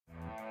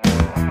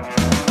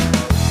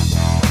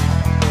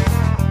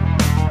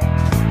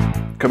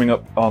Coming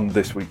up on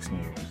this week's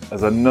news,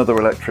 as another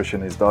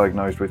electrician is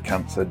diagnosed with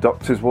cancer,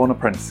 doctors warn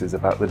apprentices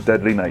about the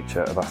deadly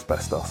nature of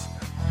asbestos.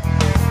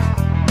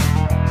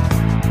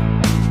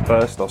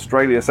 First,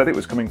 Australia said it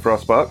was coming for our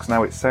sparks,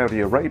 now it's Saudi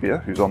Arabia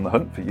who's on the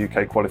hunt for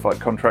UK qualified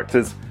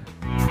contractors.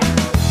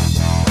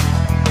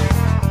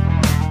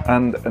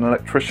 And an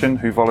electrician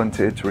who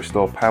volunteered to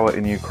restore power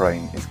in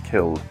Ukraine is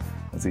killed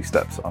as he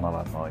steps on a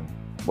landmine.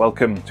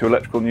 Welcome to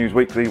Electrical News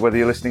Weekly, whether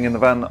you're listening in the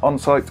van, on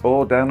site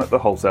or down at the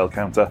wholesale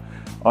counter.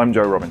 I'm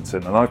Joe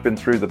Robinson and I've been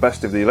through the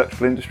best of the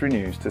electrical industry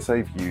news to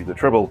save you the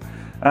trouble.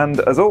 And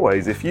as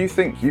always, if you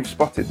think you've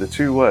spotted the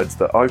two words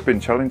that I've been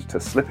challenged to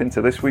slip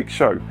into this week's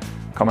show,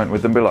 comment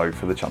with them below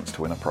for the chance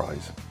to win a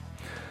prize.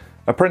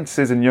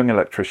 Apprentices and young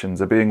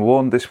electricians are being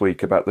warned this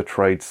week about the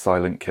trade's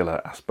silent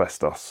killer,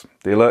 asbestos.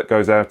 The alert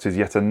goes out as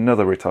yet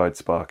another retired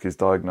spark is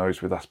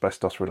diagnosed with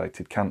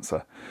asbestos-related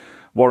cancer.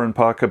 Warren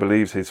Parker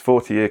believes his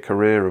 40-year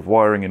career of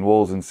wiring in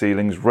walls and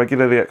ceilings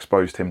regularly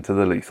exposed him to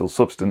the lethal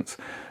substance,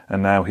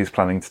 and now he's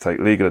planning to take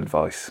legal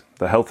advice.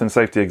 The Health and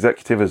Safety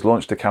Executive has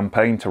launched a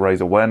campaign to raise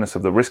awareness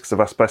of the risks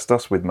of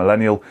asbestos with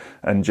millennial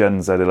and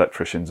Gen Z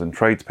electricians and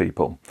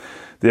tradespeople.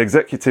 The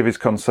executive is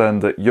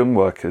concerned that young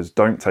workers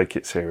don't take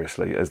it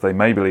seriously, as they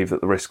may believe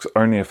that the risks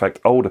only affect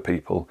older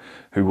people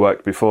who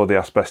worked before the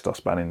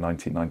asbestos ban in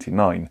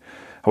 1999.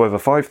 However,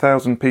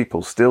 5,000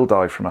 people still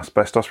die from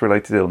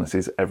asbestos-related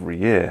illnesses every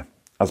year.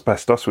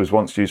 Asbestos was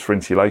once used for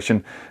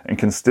insulation and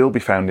can still be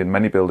found in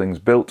many buildings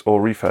built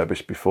or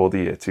refurbished before the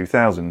year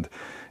 2000.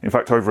 In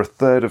fact, over a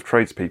third of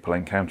tradespeople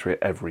encounter it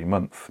every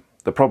month.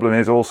 The problem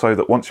is also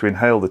that once you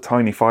inhale the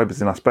tiny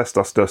fibres in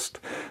asbestos dust,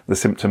 the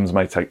symptoms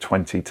may take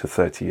 20 to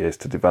 30 years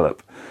to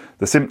develop.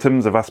 The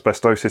symptoms of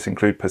asbestosis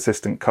include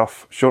persistent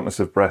cough, shortness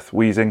of breath,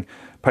 wheezing,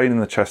 pain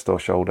in the chest or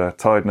shoulder,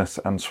 tiredness,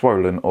 and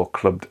swollen or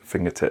clubbed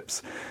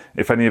fingertips.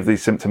 If any of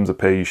these symptoms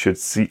appear, you should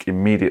seek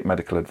immediate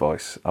medical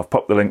advice. I've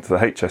popped the link to the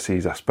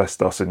HSE's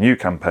Asbestos and You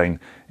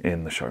campaign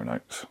in the show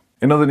notes.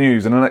 In other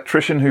news, an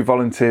electrician who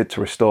volunteered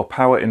to restore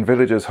power in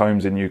villagers'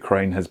 homes in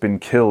Ukraine has been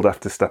killed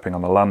after stepping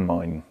on a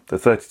landmine. The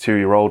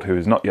 32-year-old, who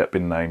has not yet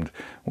been named,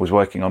 was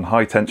working on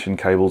high-tension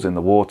cables in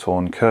the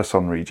war-torn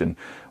Kherson region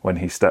when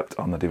he stepped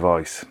on the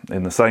device.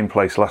 In the same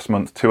place last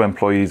month, 2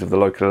 employees of the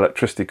local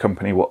electricity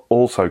company were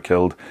also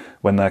killed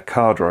when their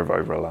car drove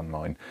over a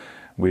landmine.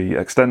 We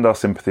extend our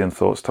sympathy and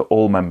thoughts to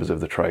all members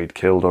of the trade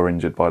killed or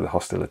injured by the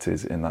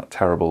hostilities in that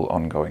terrible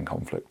ongoing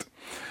conflict.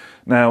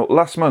 Now,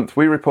 last month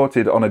we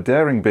reported on a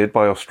daring bid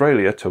by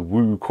Australia to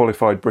woo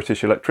qualified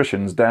British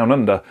electricians down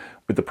under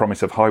with the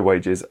promise of high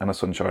wages and a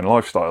sunshine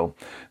lifestyle.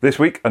 This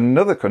week,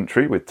 another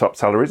country with top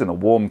salaries and a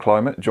warm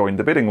climate joined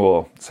the bidding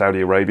war.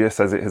 Saudi Arabia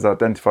says it has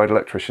identified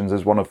electricians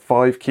as one of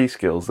 5 key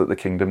skills that the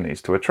kingdom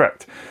needs to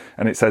attract,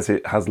 and it says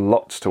it has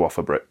lots to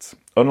offer Brits.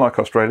 Unlike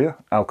Australia,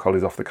 alcohol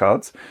is off the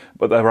cards,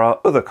 but there are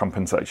other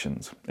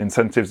compensations.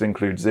 Incentives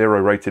include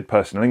zero-rated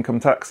personal income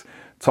tax,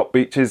 top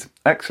beaches,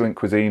 excellent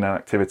cuisine and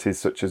activities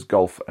such as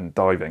golf and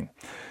diving.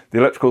 The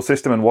electrical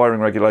system and wiring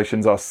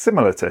regulations are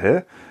similar to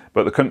here,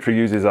 but the country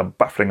uses a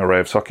baffling array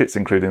of sockets,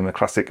 including the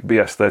classic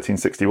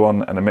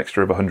BS1361 and a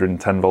mixture of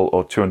 110 volt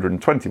or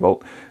 220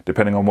 volt,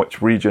 depending on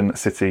which region,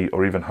 city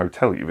or even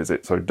hotel you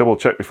visit. So double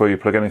check before you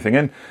plug anything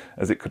in,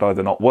 as it could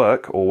either not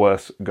work or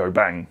worse, go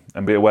bang.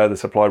 And be aware the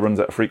supply runs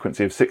at a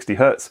frequency of 60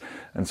 Hz,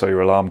 and so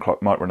your alarm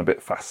clock might run a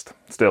bit fast.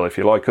 Still, if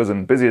you're like us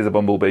and busy as a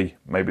bumblebee,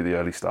 maybe the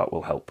early start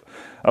will help.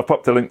 I've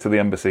popped a link to the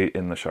embassy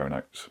in the show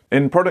notes.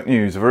 In product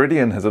news,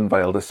 Viridian has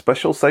unveiled a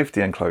special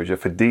safety enclosure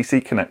for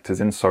DC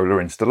connectors in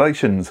solar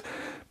installations.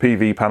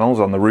 PV panels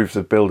on the roofs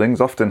of buildings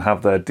often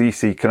have their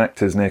DC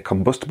connectors near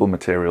combustible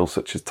materials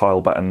such as tile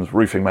battens,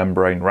 roofing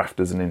membrane,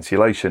 rafters and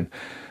insulation.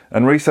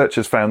 And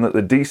researchers found that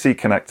the DC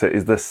connector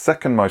is the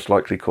second most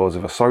likely cause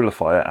of a solar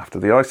fire after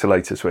the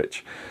isolator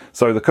switch.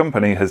 So the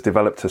company has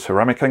developed a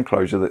ceramic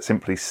enclosure that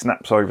simply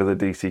snaps over the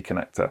DC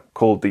connector.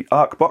 Called the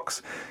arc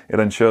box, it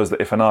ensures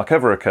that if an arc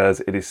ever occurs,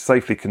 it is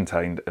safely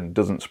contained and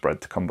doesn't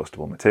spread to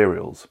combustible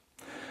materials.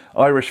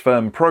 Irish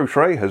firm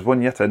ProTray has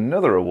won yet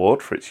another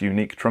award for its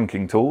unique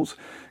trunking tools.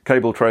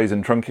 Cable trays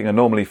and trunking are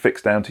normally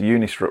fixed down to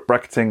uni-strut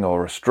bracketing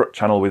or a strut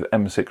channel with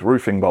M6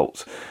 roofing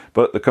bolts,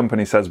 but the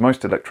company says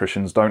most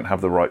electricians don't have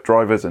the right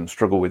drivers and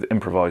struggle with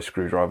improvised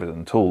screwdrivers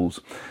and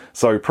tools.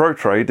 So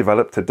ProTray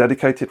developed a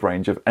dedicated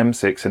range of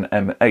M6 and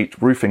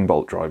M8 roofing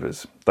bolt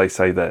drivers. They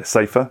say they're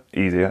safer,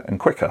 easier and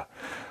quicker.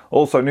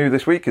 Also new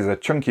this week is a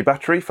chunky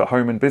battery for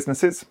home and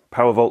businesses.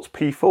 PowerVolt's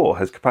P4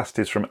 has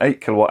capacities from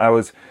 8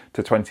 kWh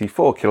to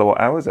 24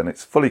 kWh and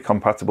it's fully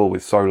compatible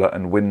with solar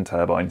and wind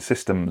turbine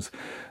systems.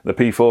 The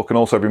P4 can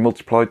also be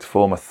multiplied to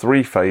form a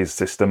 3-phase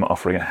system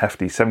offering a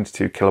hefty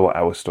 72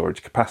 kWh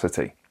storage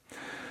capacity.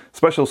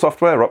 Special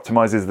software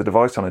optimises the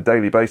device on a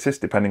daily basis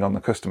depending on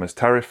the customer's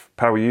tariff,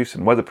 power use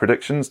and weather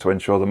predictions to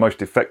ensure the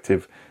most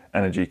effective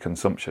energy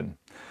consumption.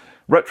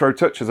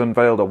 RetroTouch has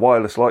unveiled a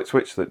wireless light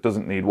switch that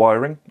doesn't need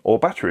wiring or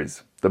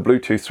batteries. The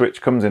Bluetooth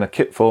switch comes in a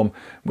kit form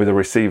with a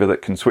receiver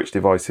that can switch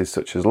devices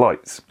such as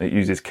lights. It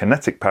uses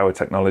kinetic power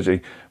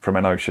technology from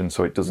an ocean,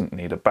 so it doesn't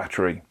need a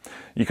battery.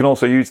 You can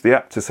also use the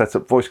app to set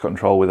up voice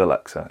control with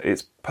Alexa.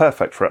 It's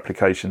perfect for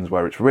applications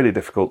where it's really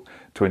difficult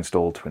to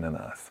install Twin and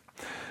Earth.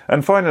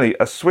 And finally,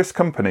 a Swiss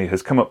company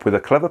has come up with a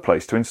clever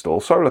place to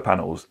install solar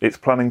panels. It's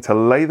planning to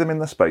lay them in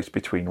the space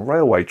between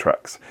railway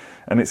tracks,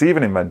 and it's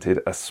even invented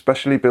a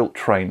specially built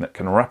train that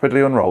can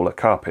rapidly unroll a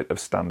carpet of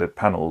standard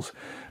panels.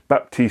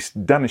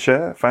 Baptiste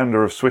Danicher,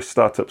 founder of Swiss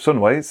startup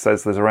Sunways,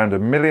 says there's around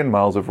 1 million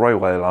miles of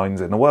railway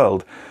lines in the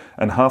world,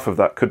 and half of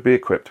that could be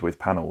equipped with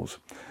panels.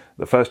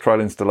 The first trial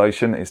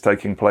installation is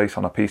taking place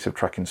on a piece of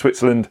track in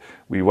Switzerland.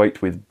 We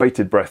wait with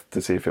bated breath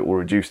to see if it will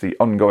reduce the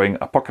ongoing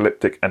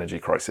apocalyptic energy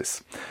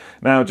crisis.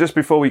 Now, just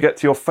before we get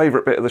to your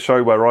favourite bit of the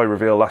show where I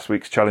reveal last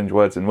week's challenge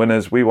words and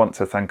winners, we want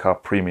to thank our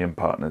premium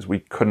partners. We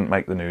couldn't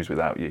make the news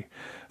without you.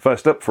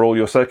 First up, for all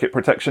your circuit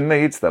protection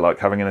needs, they're like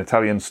having an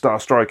Italian star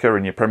striker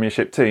in your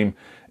Premiership team.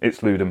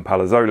 It's Luden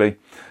Palazzoli.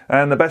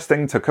 And the best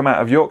thing to come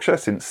out of Yorkshire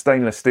since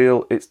stainless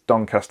steel, it's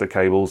Doncaster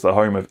Cables, the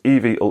home of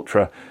EV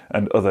Ultra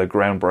and other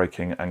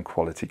groundbreaking and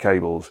quality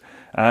cables.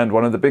 And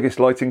one of the biggest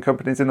lighting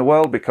companies in the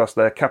world, because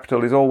their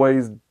capital is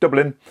always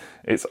Dublin,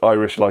 it's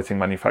Irish lighting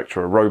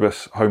manufacturer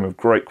Robus, home of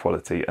great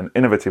quality and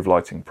innovative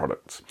lighting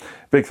products.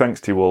 Big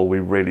thanks to you all, we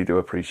really do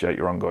appreciate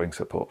your ongoing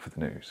support for the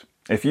news.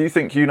 If you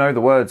think you know the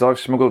words I've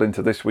smuggled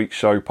into this week's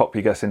show, pop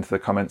your guess into the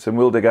comments and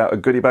we'll dig out a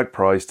goodie bag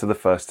prize to the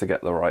first to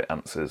get the right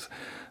answers.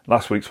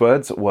 Last week's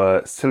words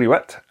were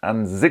silhouette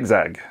and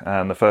zigzag,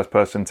 and the first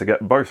person to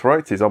get both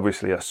right is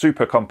obviously a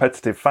super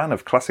competitive fan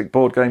of classic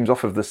board games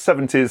off of the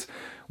 70s.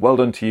 Well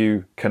done to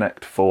you,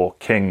 Connect 4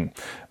 King.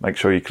 Make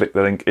sure you click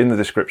the link in the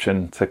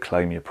description to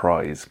claim your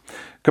prize.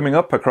 Coming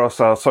up across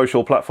our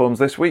social platforms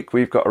this week,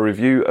 we've got a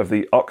review of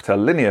the Octa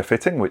linear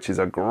fitting, which is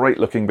a great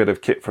looking bit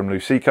of kit from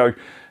Luceco,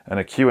 and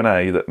a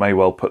Q&A that may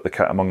well put the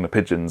cat among the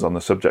pigeons on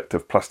the subject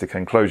of plastic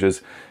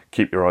enclosures.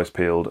 Keep your eyes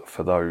peeled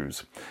for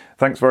those.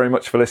 Thanks very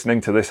much for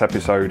listening to this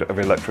episode of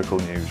Electrical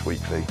News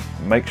Weekly.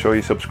 Make sure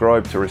you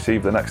subscribe to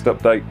receive the next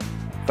update.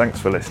 Thanks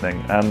for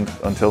listening, and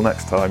until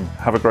next time,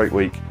 have a great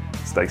week,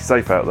 stay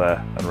safe out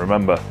there, and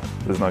remember,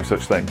 there's no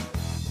such thing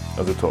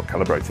as a torque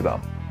calibrated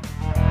arm.